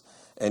has.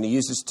 And He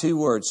uses two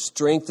words,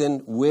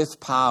 strengthened with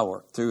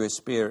power through His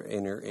Spirit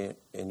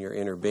in your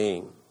inner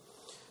being.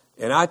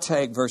 And I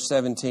take verse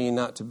 17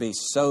 not to be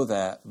so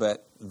that,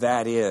 but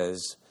that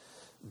is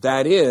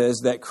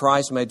that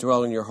Christ may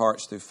dwell in your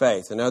hearts through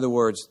faith. In other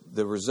words,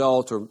 the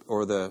result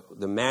or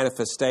the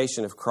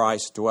manifestation of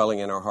Christ dwelling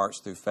in our hearts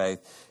through faith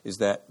is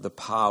that the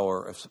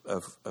power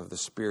of the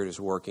Spirit is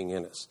working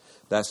in us.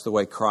 That's the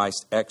way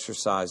Christ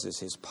exercises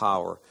His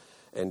power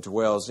and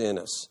dwells in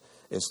us,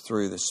 is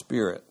through the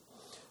Spirit.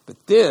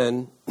 But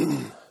then,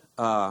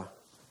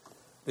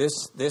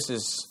 this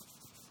is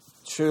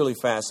truly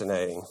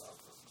fascinating.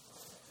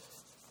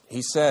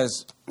 He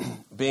says,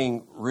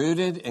 being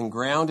rooted and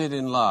grounded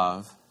in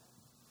love,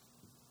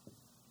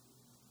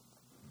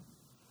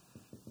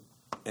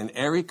 and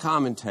every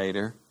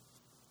commentator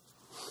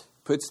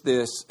puts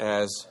this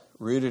as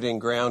rooted and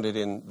grounded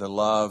in the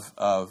love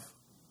of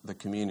the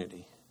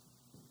community.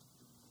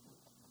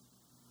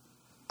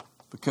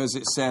 Because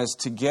it says,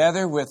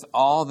 together with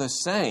all the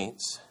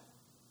saints,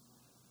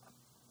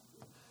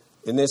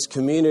 in this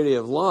community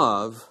of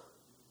love,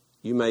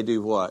 you may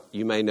do what?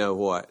 You may know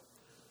what?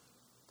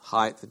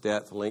 Height, the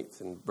depth,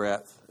 length, and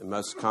breadth. And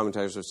most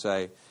commentators would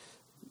say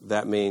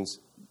that means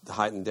the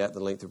height and depth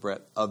and length and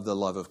breadth of the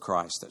love of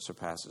Christ that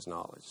surpasses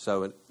knowledge.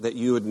 So that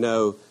you would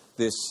know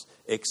this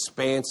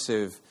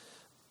expansive,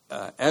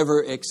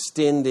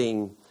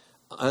 ever-extending,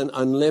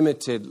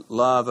 unlimited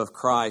love of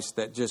Christ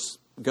that just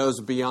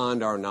goes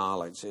beyond our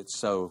knowledge. It's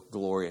so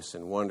glorious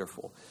and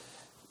wonderful.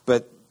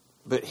 But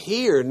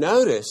here,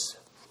 notice,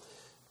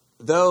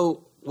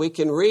 though we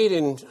can read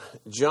in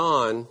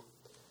John,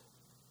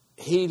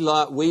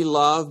 we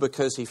love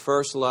because He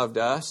first loved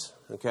us.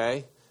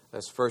 Okay,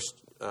 that's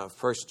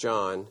First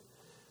John.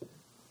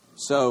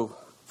 So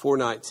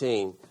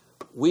 4:19,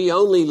 we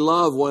only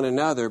love one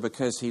another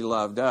because He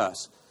loved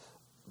us.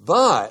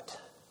 But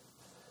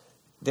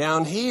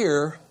down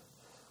here,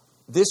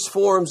 this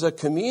forms a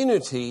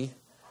community,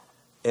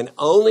 and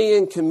only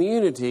in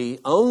community,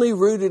 only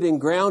rooted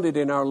and grounded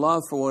in our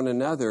love for one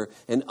another,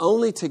 and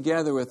only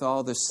together with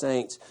all the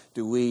saints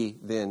do we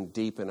then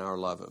deepen our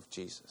love of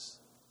Jesus.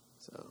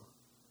 So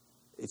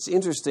it's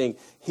interesting.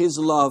 His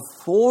love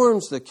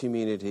forms the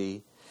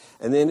community,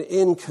 and then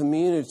in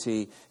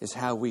community is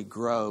how we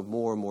grow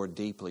more and more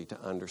deeply to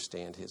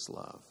understand His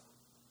love,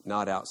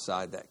 not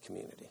outside that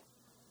community.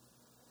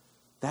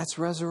 That's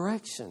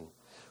resurrection.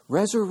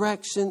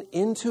 resurrection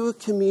into a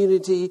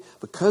community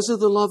because of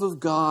the love of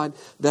God,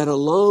 that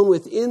alone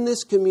within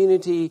this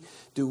community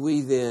do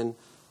we then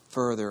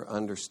further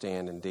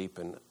understand and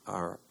deepen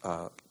our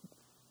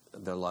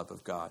the love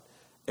of God.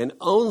 And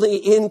only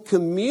in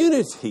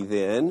community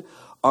then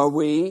are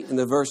we, in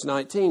the verse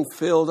 19,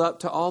 filled up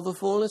to all the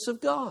fullness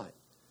of God.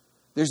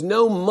 There's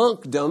no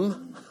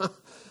monkdom.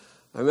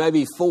 It may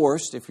be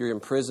forced if you're in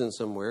prison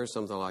somewhere or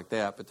something like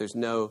that, but there's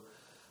no...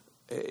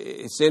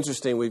 It's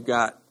interesting, we've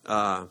got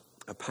a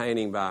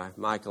painting by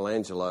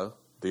Michelangelo,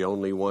 the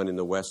only one in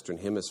the Western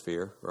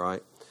Hemisphere,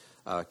 right?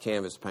 A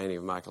canvas painting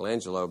of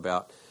Michelangelo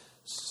about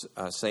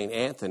St.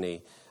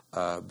 Anthony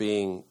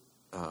being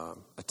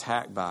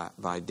attacked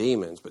by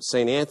demons. But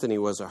St. Anthony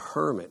was a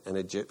hermit, an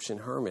Egyptian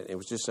hermit. It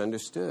was just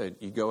understood.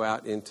 You go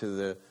out into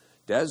the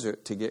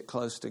desert to get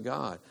close to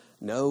God.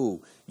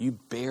 No, you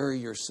bury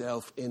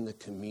yourself in the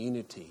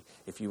community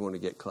if you want to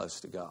get close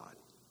to God.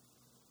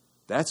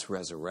 That's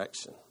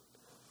resurrection.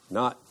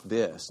 Not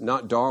this.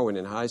 Not Darwin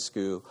in high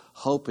school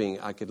hoping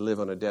I could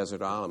live on a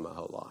desert island my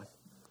whole life.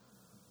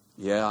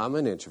 Yeah, I'm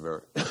an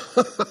introvert.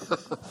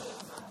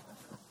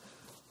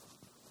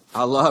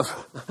 I love,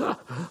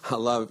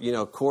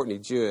 Courtney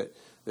Jewett.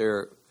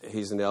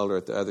 He's an elder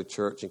at the other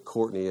church, and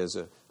Courtney is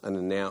an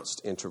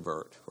announced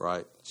introvert,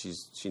 right?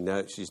 She's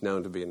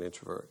known to be an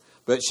introvert.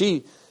 But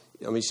she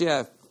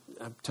have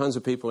tons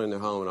of people in their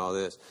home and all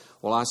this.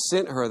 Well, I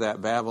sent her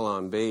that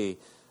Babylon Bee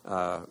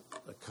a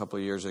couple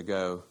of years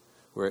ago,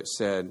 where it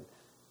said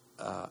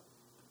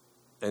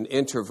an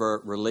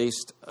introvert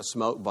released a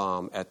smoke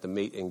bomb at the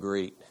meet and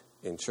greet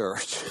in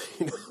church.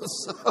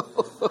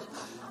 So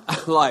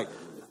I'm like,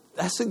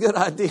 that's a good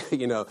idea,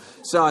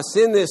 So I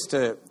send this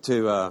to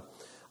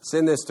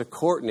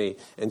Courtney,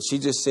 and she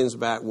just sends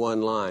back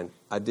one line: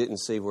 I didn't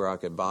see where I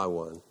could buy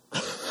one.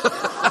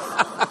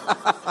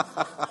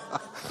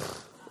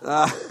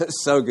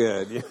 So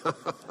good.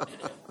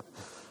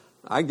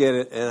 I get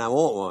it, and I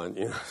want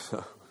one.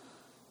 So.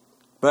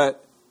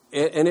 But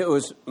it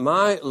was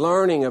my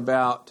learning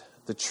about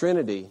the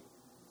Trinity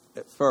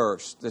at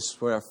first. This is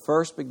where I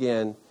first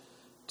began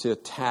to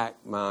attack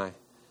my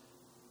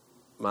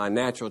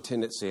natural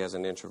tendency as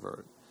an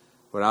introvert.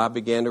 When I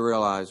began to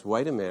realize,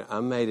 wait a minute,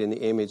 I'm made in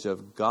the image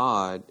of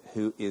God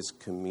who is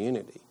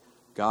community,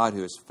 God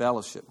who is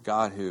fellowship,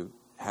 God who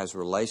has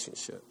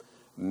relationship.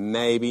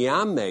 Maybe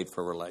I'm made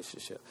for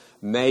relationship.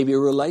 Maybe a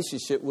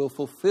relationship will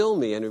fulfill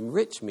me and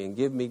enrich me and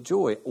give me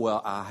joy.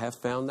 Well, I have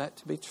found that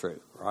to be true,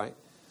 right?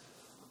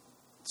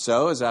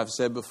 So, as I've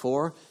said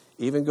before,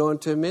 even going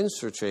to a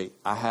men's retreat,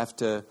 I have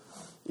to,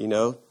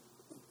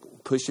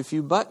 push a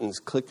few buttons,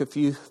 click a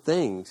few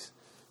things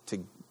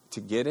to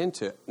get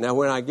into it. Now,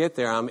 when I get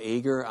there, I'm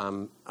eager.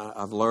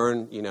 I've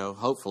learned,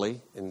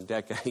 hopefully in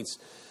decades,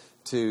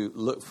 to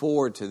look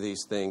forward to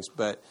these things.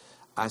 But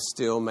I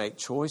still make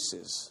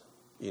choices,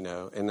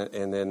 and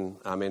then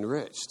I'm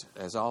enriched,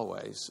 as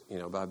always,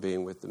 by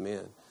being with the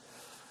men.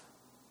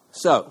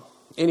 So,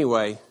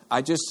 anyway,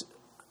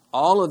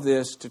 all of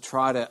this to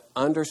try to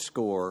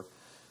underscore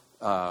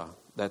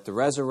that the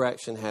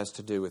resurrection has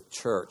to do with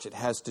church. It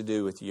has to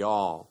do with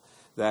y'all.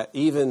 That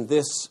even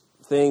this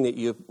thing that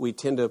we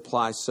tend to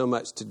apply so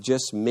much to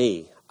just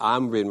me.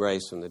 I'm been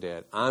raised from the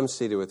dead. I'm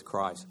seated with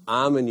Christ.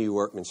 I'm a new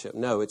workmanship.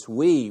 No, it's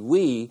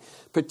we,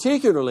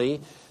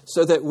 particularly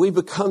so that we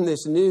become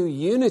this new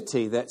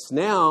unity that's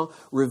now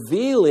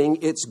revealing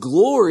its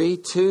glory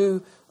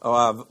to,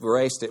 I've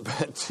erased it,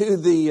 but to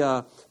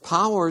the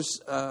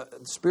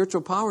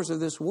spiritual powers of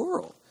this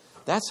world.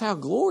 That's how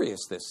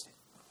glorious this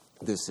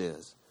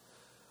is.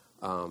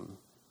 And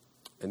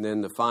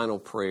then the final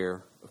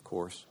prayer, of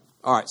course.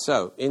 All right,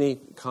 so any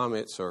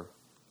comments or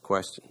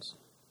questions?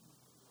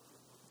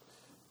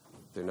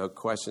 If there are no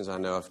questions,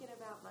 I know. Thinking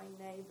about my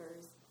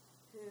neighbors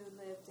who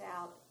lived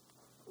out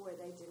where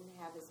they didn't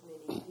have as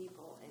many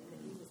people, and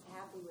he was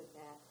happy with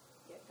that,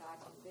 yet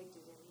God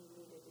convicted him.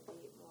 He needed to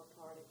be more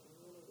part of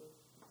community,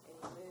 and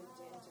he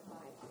moved into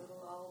my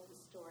little old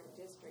historic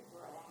district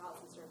where the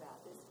houses are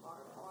about this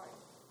far apart,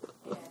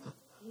 and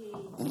he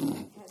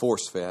has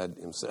force-fed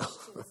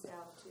himself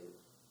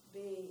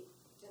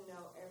to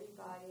know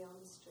everybody on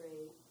the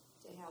street,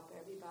 to help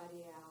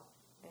everybody out,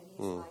 and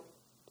he's like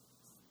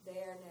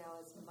there now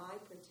as my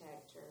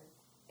protector,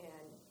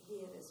 and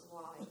he and his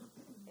wife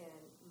and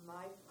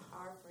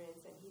our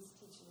friends, and he's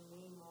teaching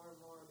me more and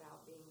more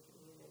about being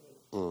community.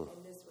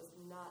 And this was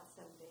not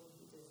something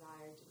he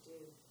desired to do,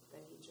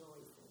 but he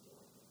joys in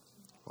doing it.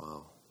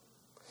 Wow.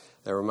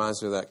 That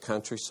reminds me of that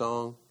country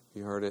song.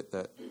 You heard it,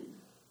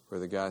 where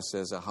the guy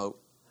says, I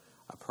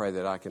pray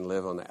that I can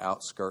live on the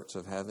outskirts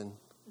of heaven,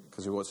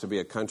 because he wants to be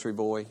a country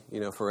boy,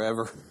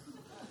 forever.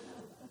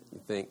 You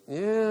think, I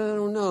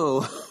don't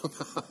know.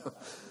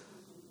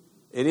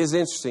 It is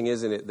interesting,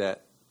 isn't it,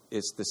 that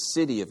it's the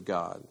city of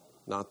God,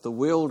 not the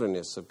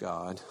wilderness of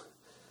God.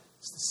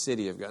 It's the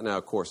city of God. Now,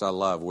 of course, I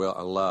love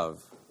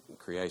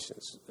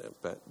creations,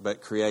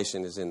 but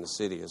creation is in the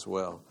city as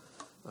well.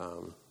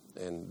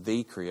 And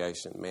the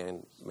creation,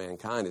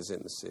 mankind is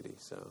in the city,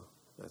 so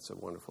that's a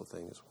wonderful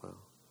thing as well.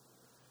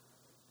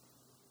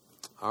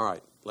 All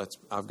right.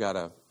 I've got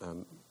a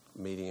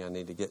meeting I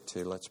need to get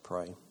to. Let's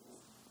pray.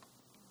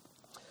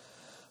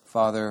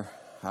 Father,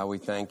 how we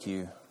thank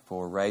you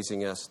for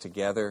raising us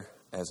together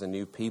as a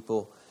new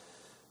people.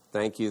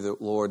 Thank you,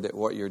 Lord, that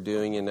what you're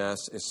doing in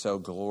us is so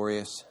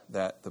glorious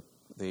that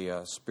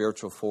the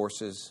spiritual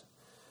forces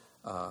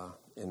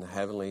in the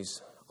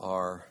heavenlies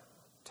are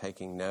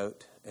taking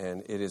note,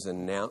 and it is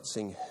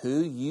announcing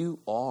who you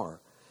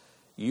are.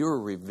 You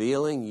are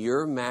revealing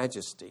your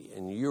majesty,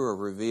 and you are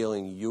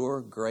revealing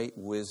your great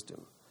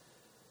wisdom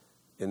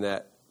in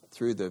that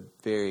through the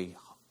very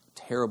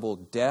terrible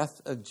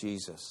death of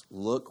Jesus,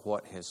 look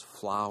what has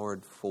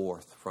flowered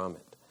forth from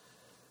it.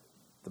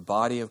 The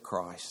body of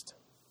Christ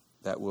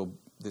that will,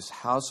 this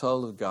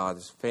household of God,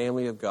 this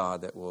family of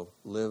God that will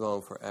live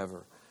on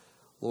forever.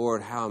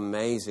 Lord, how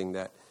amazing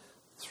that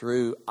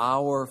through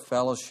our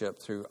fellowship,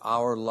 through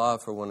our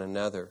love for one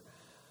another,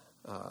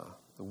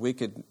 the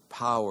wicked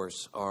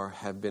powers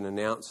have been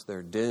announced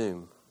their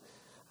doom.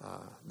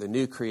 The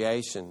new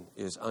creation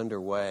is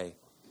underway,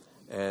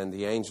 and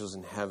the angels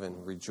in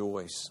heaven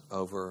rejoice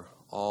over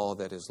all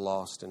that is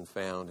lost and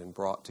found and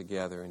brought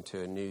together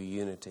into a new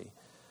unity.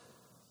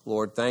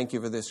 Lord, thank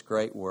you for this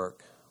great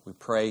work. We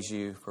praise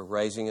you for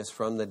raising us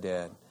from the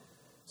dead,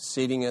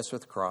 seating us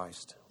with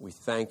Christ. We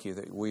thank you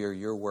that we are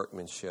your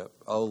workmanship.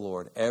 Oh,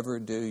 Lord, ever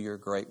do your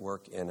great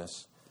work in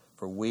us,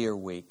 for we are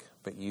weak,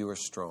 but you are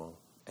strong.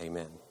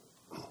 Amen.